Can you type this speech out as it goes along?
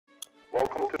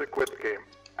Welcome to the Squid game.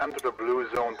 Enter the blue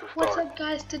zone to start. What's up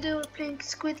guys, today we're playing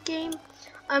Squid Game.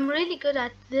 I'm really good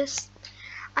at this.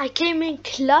 I came in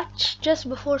clutch just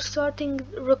before starting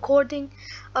recording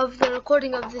of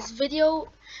this video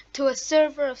to a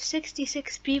server of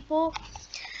 66 people.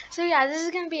 So yeah, this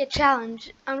is going to be a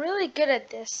challenge. I'm really good at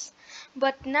this,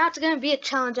 but now it's going to be a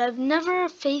challenge. I've never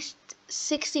faced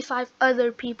 65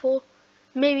 other people,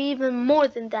 maybe even more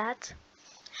than that.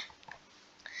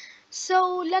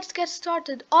 So let's get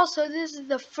started. Also, this is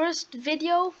the first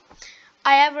video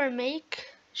I ever make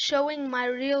showing my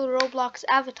real Roblox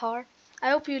avatar. I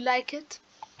hope you like it.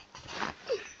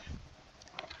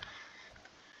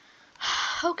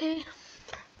 Okay.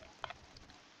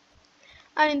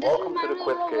 I mean, this is my real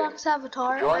Roblox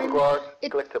avatar.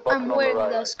 I'm wearing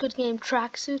the Squid Game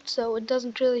tracksuit, so it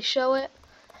doesn't really show it.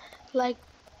 Like,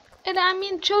 I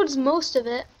mean, it shows most of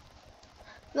it.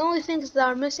 The only things that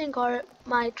are missing are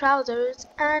my trousers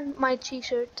and my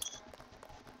t-shirt.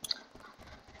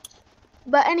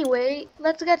 But anyway,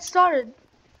 let's get started.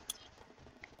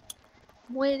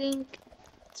 I'm waiting.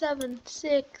 7,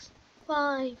 6,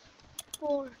 5,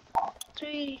 4,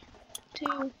 3,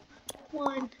 2,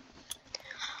 1.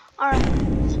 Alright,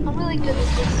 I'm really good at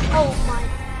this. Oh my.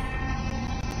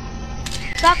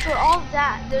 So after all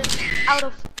that, there's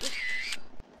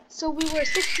so we were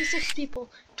 66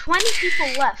 people. 20 people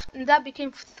left, and that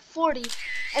became 40.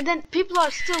 And then people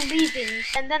are still leaving,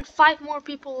 and then 5 more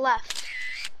people left.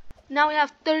 Now we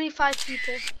have 35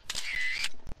 people.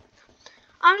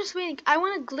 I'm just waiting. I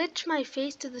want to glitch my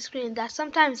face to the screen. That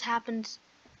sometimes happens.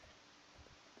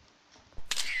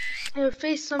 Your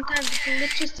face sometimes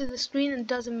glitches to the screen and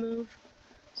doesn't move.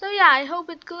 So yeah, I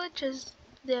hope it glitches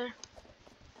there.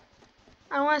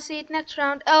 I want to see it next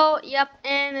round. Oh, yep,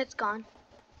 and it's gone.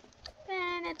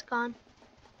 And it's gone.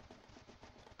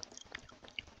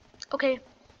 Okay,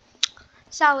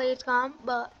 sadly it's gone,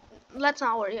 but let's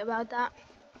not worry about that.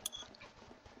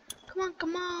 Come on,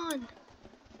 come on.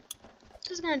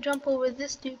 Just gonna jump over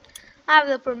this dude. I have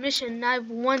the permission. I've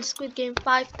won Squid Game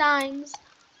 5 times.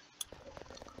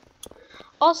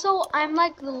 Also, I'm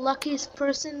like the luckiest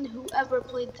person who ever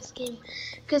played this game,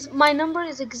 because my number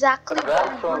is exactly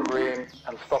 100.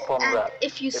 And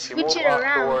if you switch it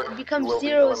around, it becomes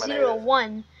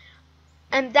 001.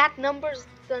 And that number is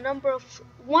the number of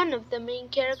one of the main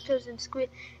characters in the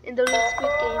real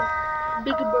Squid Game,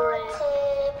 Big Brain.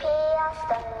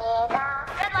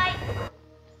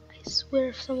 I swear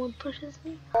if someone pushes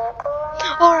me.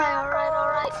 Alright, alright,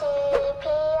 alright.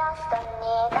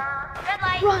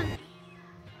 Run!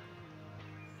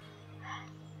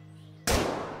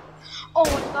 Oh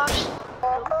my gosh.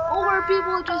 4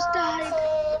 people just died.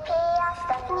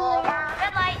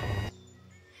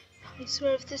 I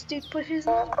swear if this dude pushes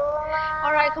me.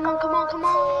 Alright, come on, come on, come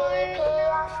on.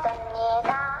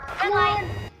 Come on.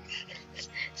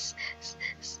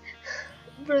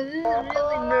 Bro, this is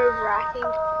really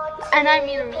nerve-wracking. And I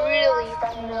mean really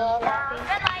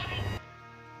nerve-wracking.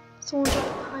 Someone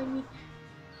died behind me.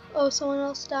 Oh, someone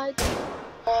else died.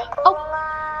 Oh,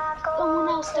 someone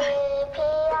else died.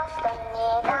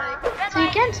 Alright, so you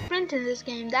can't sprint in this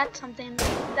game. That's something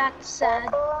that's sad.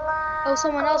 Oh,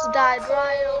 someone else died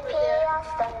right over there.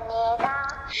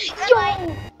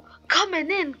 Yo! Coming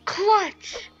in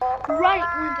clutch! Right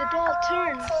when the doll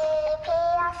turns.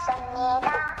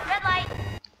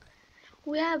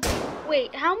 We have,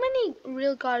 wait, how many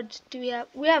real guards do we have?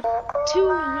 We have 2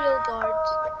 real guards.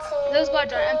 Those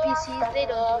guards are NPCs, they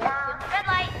don't do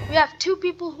anything. We have 2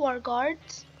 people who are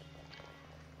guards.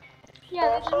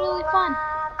 Yeah, this is really fun.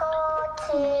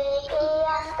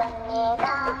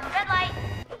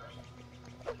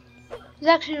 It's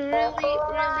actually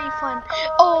really fun.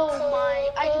 Oh my,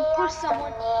 I can push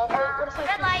someone. What if I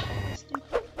push this dude?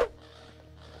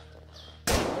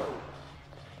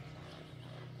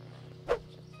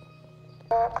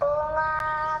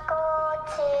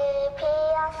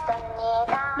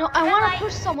 No, I want to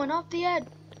push someone off the edge.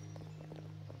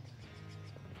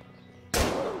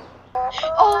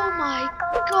 Oh my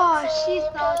gosh, she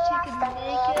thought she could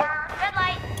make it.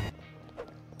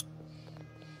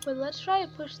 But let's try to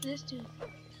push this dude.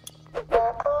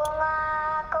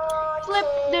 Flip,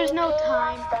 there's no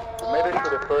time. We made it to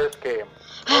the first game.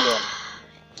 Well done.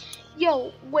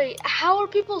 Yo, wait, how are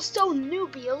people so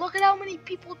newbie? Look at how many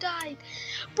people died.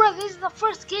 Bro, this is the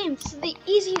first game. This is the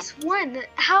easiest one.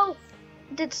 How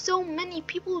did so many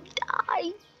people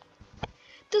die?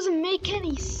 Doesn't make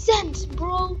any sense,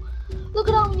 bro. Look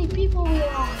at how many people we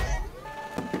lost.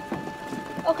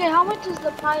 Okay, how much is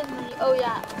the prize money? Oh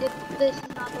yeah, this is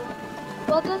not the one.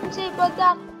 Well, it doesn't say, but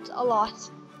that's a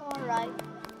lot. Alright.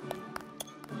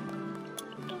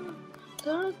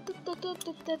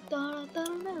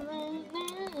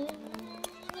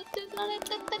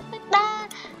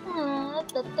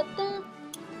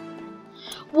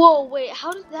 Whoa, wait,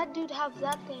 how does that dude have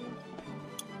that thing?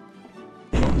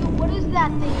 Yo, what is that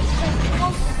thing? It's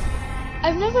like,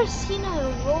 I've never seen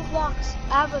a Roblox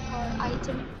avatar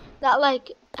item that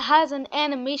like has an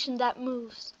animation that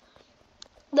moves.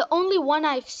 The only one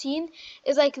I've seen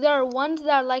is like there are ones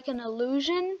that are like an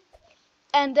illusion,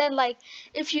 and then like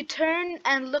if you turn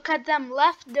and look at them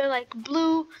left, they're like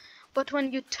blue, but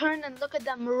when you turn and look at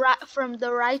them from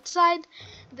the right side,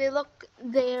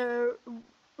 they're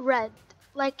red.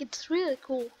 Like it's really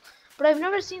cool, but I've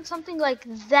never seen something like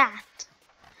that.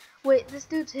 Wait, this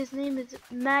dude's, his name is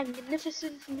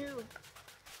Magnificent Noob.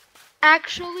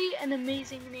 Actually an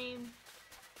amazing name.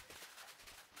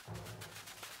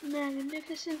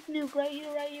 Magnificent Noob, right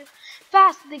here, right here.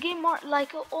 Fast, the game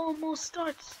like almost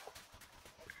starts.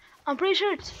 I'm pretty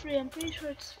sure it's free,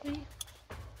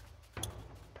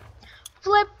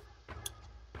 Flip.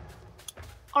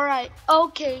 Alright,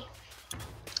 okay.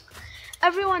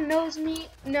 Everyone knows me.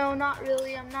 No, not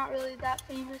really. I'm not really that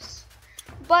famous.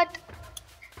 But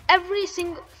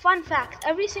fun fact,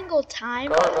 every single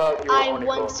time I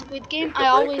won Squid Game, I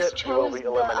always chose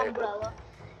the umbrella.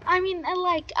 I mean,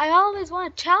 I always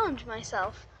want to challenge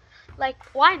myself. Like,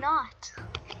 why not?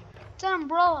 It's an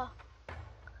umbrella.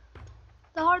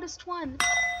 The hardest one.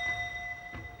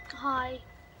 Hi.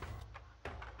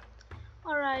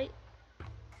 Alright.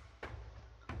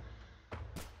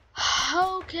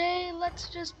 Okay, let's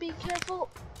just be careful.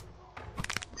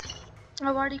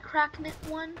 I've already cracked it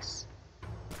once.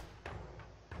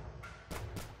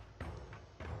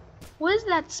 What is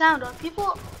that sound? Are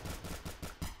people...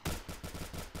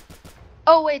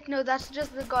 Oh wait, no, that's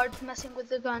just the guards messing with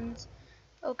the guns.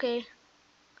 Okay.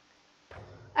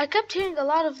 I kept hearing a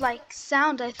lot of like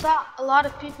sound. I thought a lot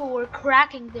of people were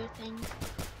cracking their thing.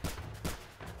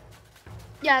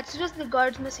 Yeah, it's just the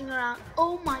guards messing around.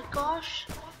 Oh my gosh.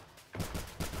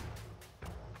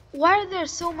 Why are there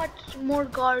so much more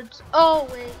guards? Oh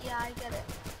wait, yeah, I get it.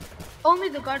 Only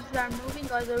the guards that are moving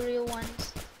are the real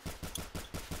ones.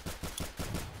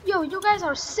 Yo, you guys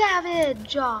are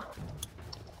savage!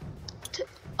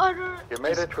 You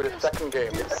made it through the second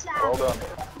game. Well done.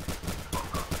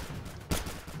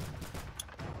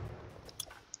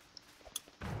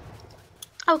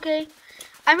 Okay,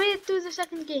 I made it through the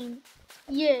second game.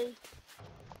 Yay.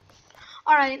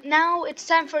 Alright, now it's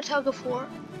time for tug of war.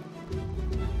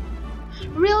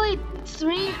 Really?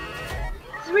 Three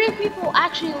people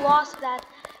actually lost that.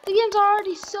 The games are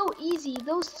already so easy.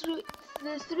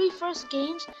 The three first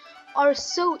games are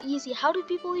so easy. How do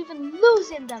people even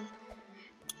lose in them?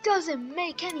 Doesn't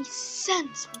make any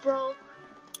sense, bro.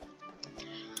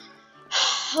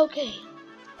 Okay.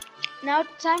 Now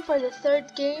it's time for the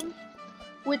third game,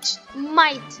 which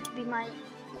might be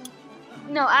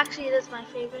no, actually it is my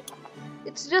favorite.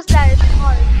 It's just that it's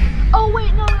hard. Oh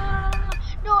wait, no,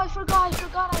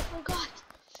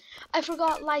 I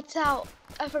forgot Lights Out.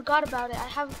 I forgot about it. I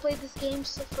haven't played this game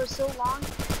for so long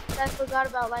that I forgot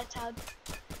about Lights Out.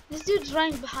 This dude's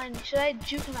running behind me. Should I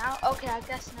juke him out? Okay, I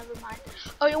guess never mind.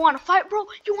 Oh, you wanna fight, bro?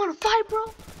 You wanna fight,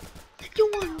 bro? You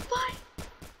wanna fight?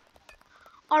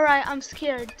 Alright, I'm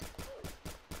scared.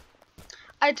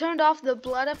 I turned off the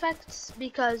blood effects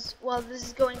because, well, this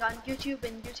is going on YouTube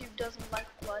and YouTube doesn't like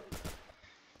blood.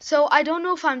 So I don't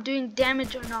know if I'm doing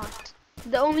damage or not.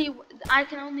 I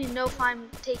can only know if I'm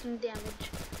taking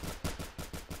damage.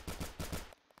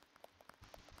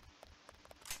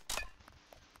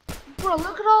 Bro,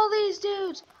 look at all these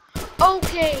dudes.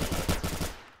 Okay.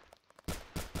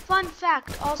 Fun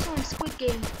fact, also in Squid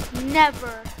Game,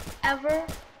 never, ever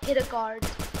hit a guard.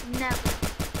 Never.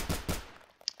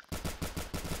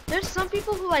 There's some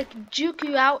people who like juke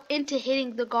you out into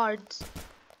hitting the guards.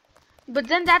 But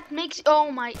then that makes,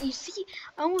 oh my, you see,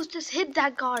 I almost just hit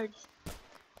that guard.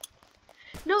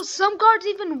 No, some guards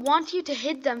even want you to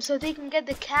hit them so they can get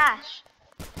the cash.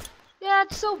 Yeah,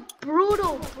 it's so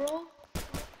brutal, bro.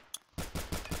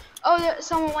 Oh,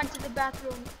 someone went to the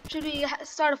bathroom. Should we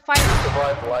start a fight?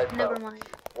 Never mind.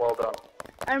 Well done.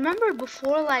 I remember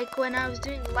before, like when I was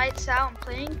doing Lights Out and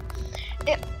playing,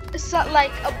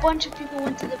 like a bunch of people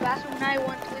went to the bathroom and I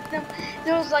went with them.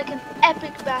 There was like an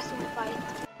epic bathroom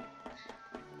fight.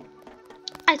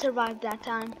 I survived that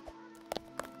time.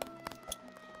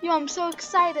 Yo, I'm so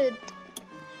excited.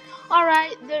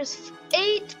 Alright, there's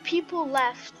 8 people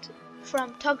left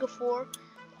from Tug of War.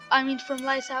 I mean from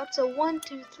Lights Out. So 1,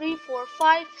 2, 3, 4,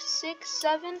 5, 6,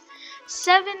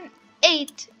 7,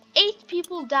 8. 8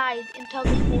 people died in Tug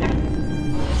of War.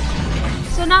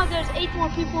 So now there's 8 more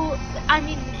people, I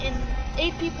mean in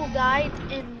 8 people died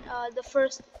in the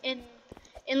first in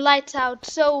Lights Out.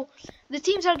 So the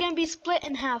teams are gonna be split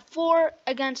in half, 4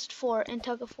 against 4 in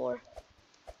tug of war.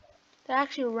 That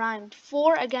actually rhymed.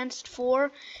 4 against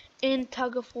 4 in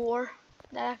tug of war.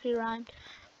 That actually rhymed.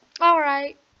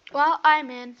 Alright, well, I'm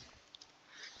in.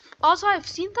 Also, I've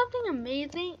seen something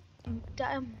amazing.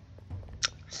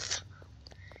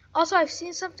 Also, I've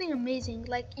seen something amazing.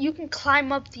 Like, you can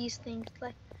climb up these things.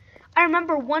 Like, I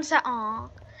remember once I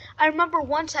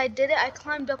did it. I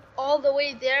climbed up all the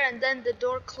way there, and then the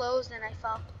door closed, and I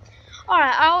fell.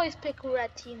 Alright, I always pick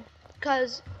red team.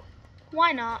 Because,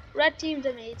 why not? Red team's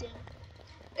amazing.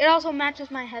 It also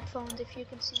matches my headphones, if you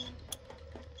can see them.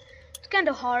 It's kind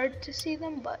of hard to see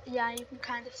them, but yeah, you can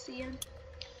kind of see them.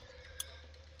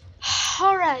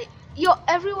 Alright, yo,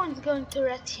 everyone's going to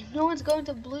red team. No one's going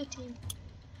to blue team.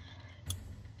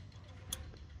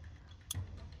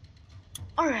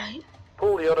 Alright.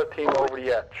 Pull the other team over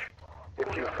the edge.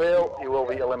 If you fail, you will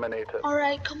be eliminated.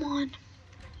 Alright, come on.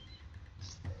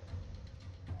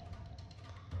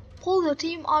 Pull the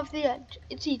team off the edge.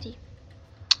 It's easy.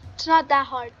 It's not that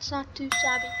hard. It's not too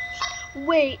shabby.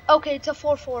 Wait, okay, it's a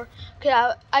 4-4.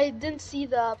 Okay, I didn't see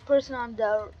the person on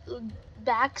the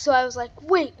back, so I was like,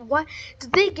 wait, what?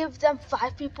 Did they give them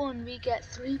 5 people and we get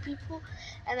 3 people?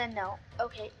 And then no.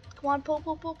 Okay, come on,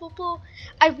 pull.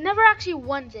 I've never actually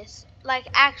won this. Like,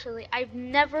 actually, I've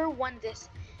never won this.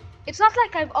 It's not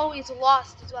like I've always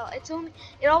lost as well.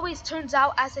 It always turns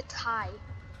out as a tie.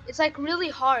 It's like really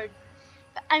hard.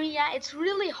 I mean, yeah, it's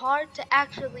really hard to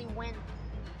actually win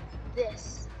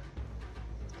this.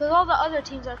 Because all the other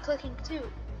teams are clicking too.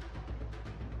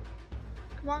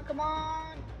 Come on. Come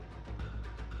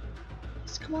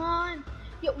on.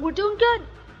 Yo, we're doing good.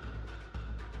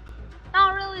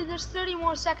 Not really, there's 30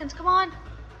 more seconds. Come on.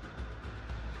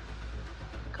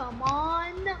 Come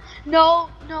on. No,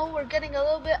 we're getting a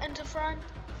little bit into front.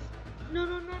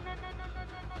 No.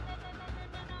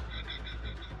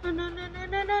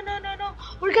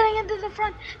 We're getting into the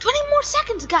front. 20 more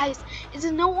seconds, guys. Is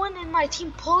there no one in my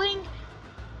team pulling?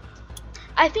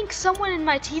 I think someone in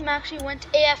my team actually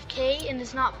went AFK and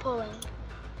is not pulling.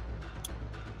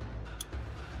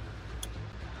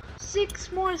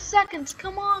 6 more seconds.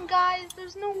 Come on, guys.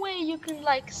 There's no way you can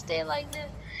like stay like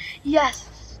this.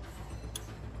 Yes.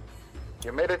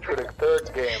 You made it through the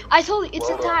 3rd game. I told you, it's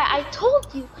a tie. I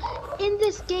told you, in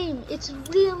this game, it's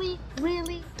really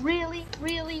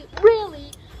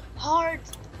hard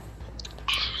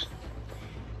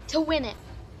to win it.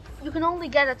 You can only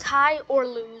get a tie or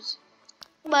lose,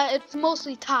 but it's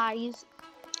mostly ties.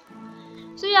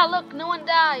 So yeah, look, no one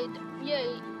died.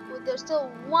 Yay. Well, there's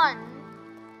still 1,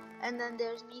 and then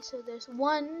there's me. So there's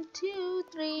 1, 2,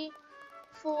 3,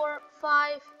 4,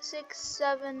 5, 6,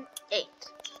 7, 8.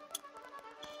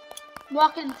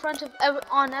 Walk in front of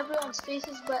on everyone's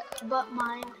faces but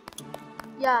mine.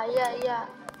 Yeah,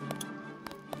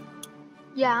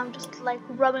 I'm just like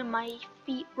rubbing my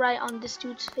feet right on this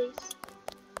dude's face.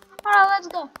 Alright, let's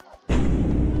go.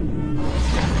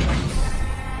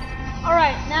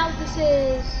 Alright, now this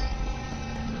is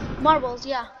marbles,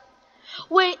 yeah.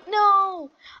 Wait,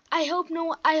 no! I hope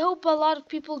a lot of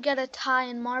people get a tie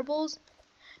in marbles.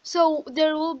 So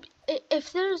there will be,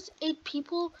 if there's 8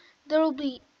 people, there will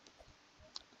be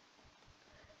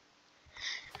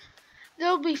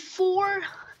 4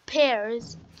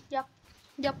 pairs. Yep,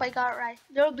 I got it right.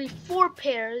 There will be 4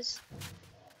 pairs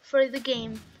for the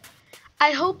game.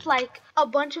 I hope like a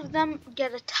bunch of them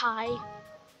get a tie.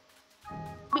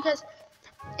 Because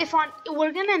if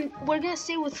we're gonna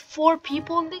stay with 4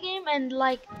 people in the game, and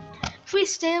like if we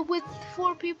stay with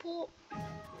 4 people,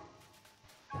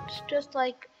 it's just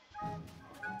like,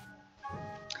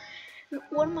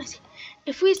 what am I saying?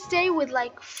 If we stay with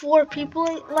like 4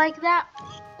 people like that,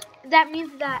 that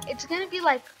means that it's gonna be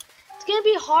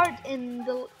hard in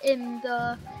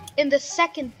the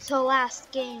second to last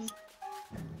game.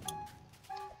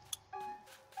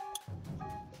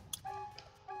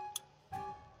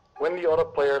 Win the other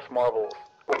players' marbles.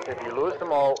 If you lose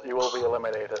them all, you will be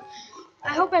eliminated. I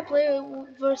hope I play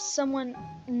versus someone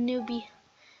newbie,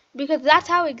 because that's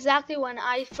how exactly when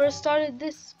I first started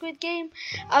this Squid game,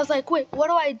 I was like, wait, what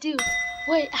do I do?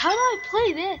 Wait, how do I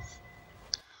play this?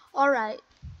 Alright,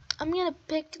 I'm gonna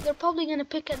pick, they're probably gonna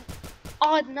pick an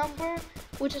odd number,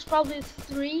 which is probably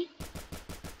 3.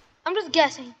 I'm just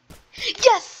guessing.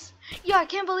 Yes! Yo, I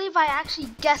can't believe I actually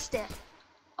guessed it.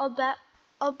 I'll bet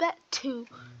 2.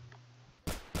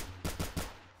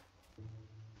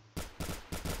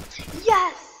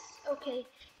 Yes! Okay,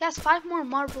 he has 5 more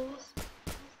marbles.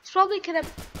 He's probably gonna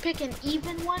pick an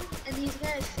even one, and he's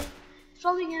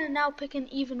probably gonna now pick an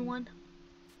even one.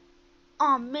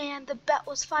 Oh man, the bet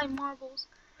was 5 marbles.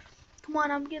 Come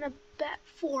on, I'm gonna bet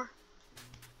 4.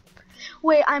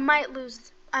 Wait, I might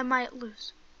lose. I might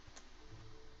lose.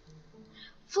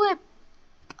 Flip.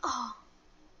 Oh.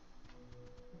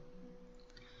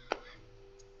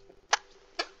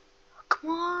 Come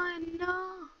on,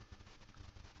 no.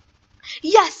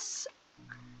 Yes!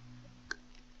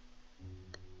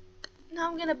 Now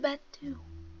I'm gonna bet 2.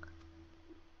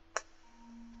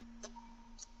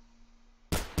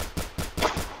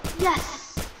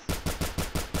 Yes!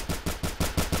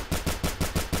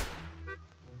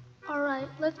 Alright,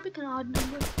 let's pick an odd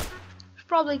number. He's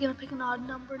probably gonna pick an odd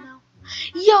number now.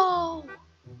 Yo!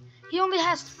 He only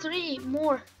has 3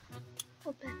 more.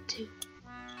 I'll bet 2.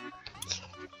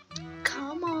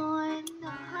 Come on.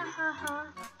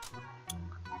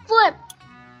 Flip!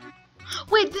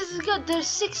 Wait, this is good. There's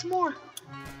 6 more.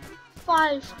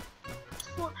 5.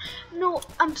 4. No,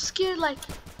 I'm scared like...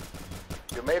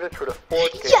 You made it through the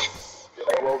 4th game. Yes!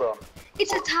 Well done.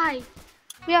 It's a tie.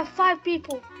 We have 5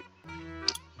 people.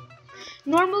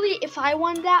 Normally, if I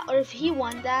won that or if he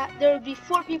won that, there would be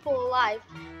 4 people alive.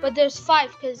 But there's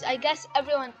 5 because I guess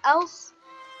everyone else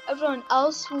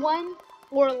won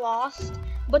or lost.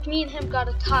 But me and him got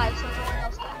a tie, so no one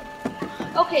else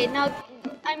got. Okay, now,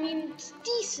 I mean, it's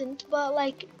decent, but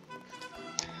like,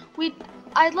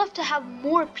 I'd love to have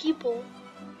more people.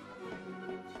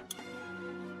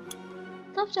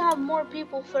 Love to have more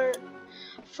people for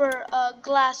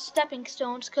glass stepping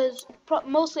stones, because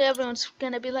mostly everyone's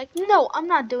gonna be like, no, I'm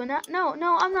not doing that. No,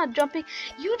 I'm not jumping.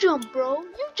 You jump, bro.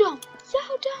 You jump.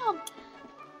 You jump.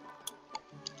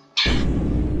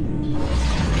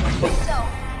 So,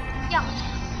 yeah.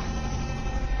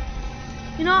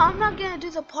 You know, I'm not gonna do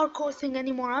the parkour thing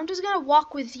anymore. I'm just gonna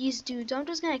walk with these dudes. I'm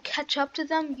just gonna catch up to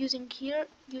them using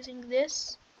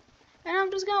this, and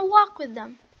I'm just gonna walk with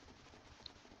them.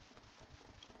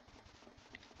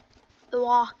 The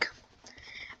walk.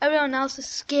 Everyone else is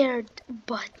scared,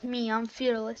 but me, I'm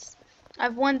fearless.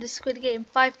 I've won the Squid Game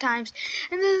 5 times,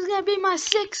 and this is gonna be my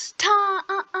 6th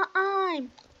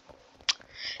time.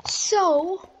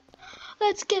 So,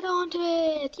 let's get on to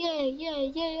it. Yay,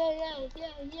 yay, yay, yay, yay,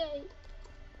 yay, yay.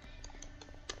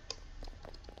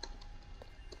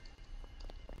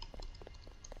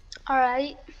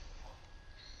 Alright.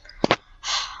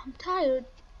 I'm tired.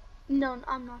 No,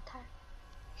 I'm not tired.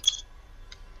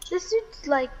 This dude's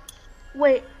like,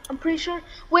 I'm pretty sure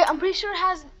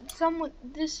has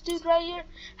this dude right here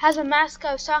has a mask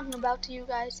I was talking about to you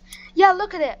guys. Yeah,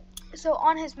 look at it. So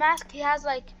on his mask he has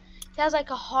like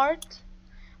a heart,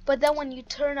 but then when you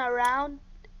turn around,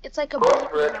 it's like a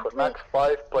Bridge with max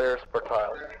 5 players per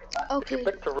tile. Okay. If you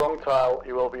pick the wrong tile,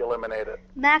 you will be eliminated.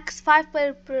 Max 5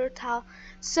 players per tile.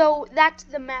 So that's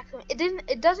the maximum.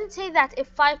 It doesn't say that if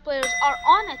 5 players are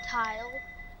on a tile,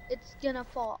 it's gonna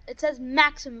fall. It says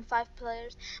maximum 5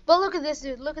 players. But look at this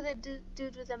dude. Look at the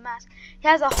dude with the mask. He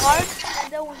has a heart,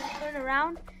 and then when you turn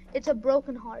around, it's a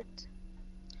broken heart.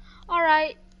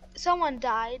 Alright, someone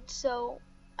died, so,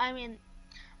 I mean,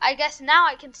 I guess now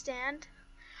I can stand.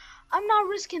 I'm not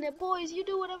risking it, boys. You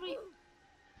do whatever you...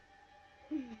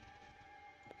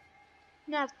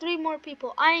 Now 3 more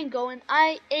people. I ain't going.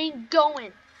 I ain't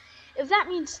going. If that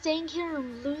means staying here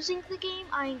and losing the game,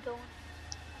 I ain't going.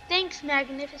 Thanks,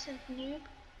 magnificent noob.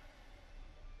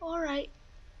 Alright.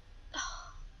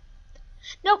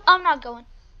 Nope, I'm not going.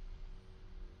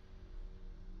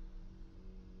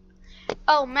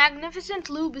 Oh, magnificent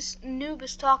noob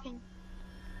is talking.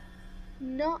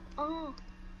 Nuh-uh,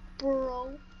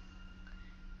 bro.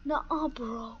 Nuh-uh,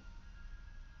 bro.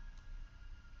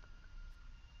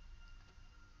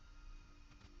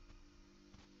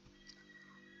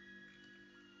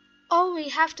 All we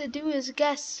have to do is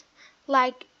guess,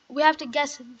 like, we have to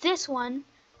guess this one.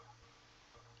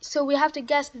 So we have to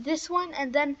guess this one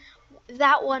and then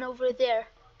that one over there,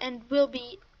 and we'll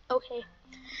be okay.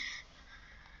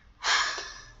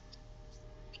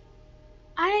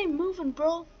 I ain't moving,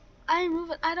 bro. I ain't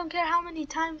moving. I don't care how many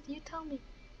times you tell me.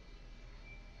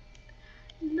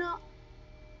 No,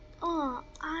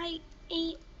 I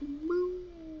ain't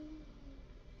moving.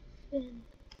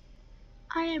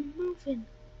 I am moving,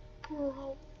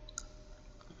 bro.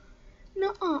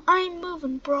 No, I ain't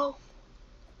moving, bro.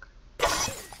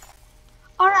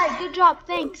 Alright, good job,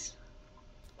 thanks.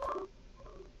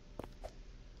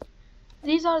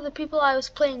 These are the people I was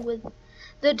playing with.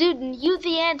 The dude knew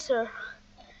the answer,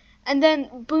 and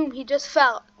then boom, he just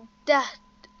fell dead.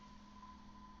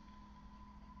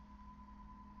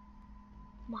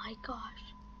 My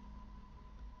gosh.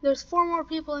 There's 4 more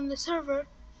people in the server.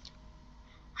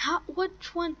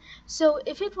 Which one? So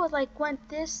if it was like went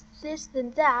this,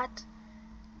 then that,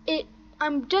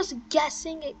 I'm just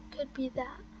guessing it could be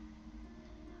that.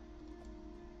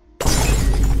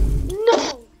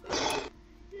 No!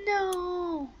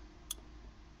 No!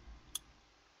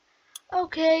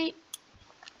 Okay.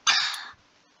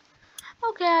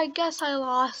 Okay, I guess I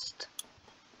lost.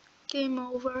 Game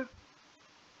over.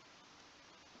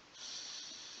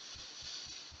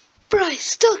 But I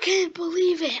still can't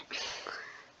believe it.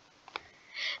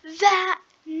 That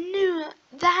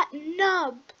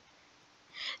nub.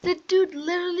 The dude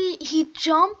literally, he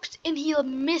jumped and he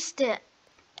missed it.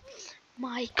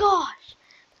 My gosh.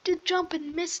 Dude jumped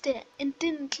and missed it and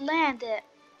didn't land it.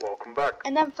 Welcome back.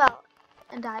 And then fell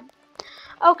and died.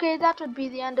 Okay, that would be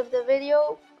the end of the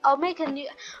video. I'll make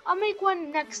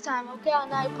one next time, okay?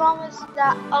 And I promise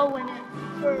that I'll win it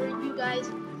for you guys.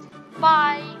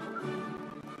 Bye.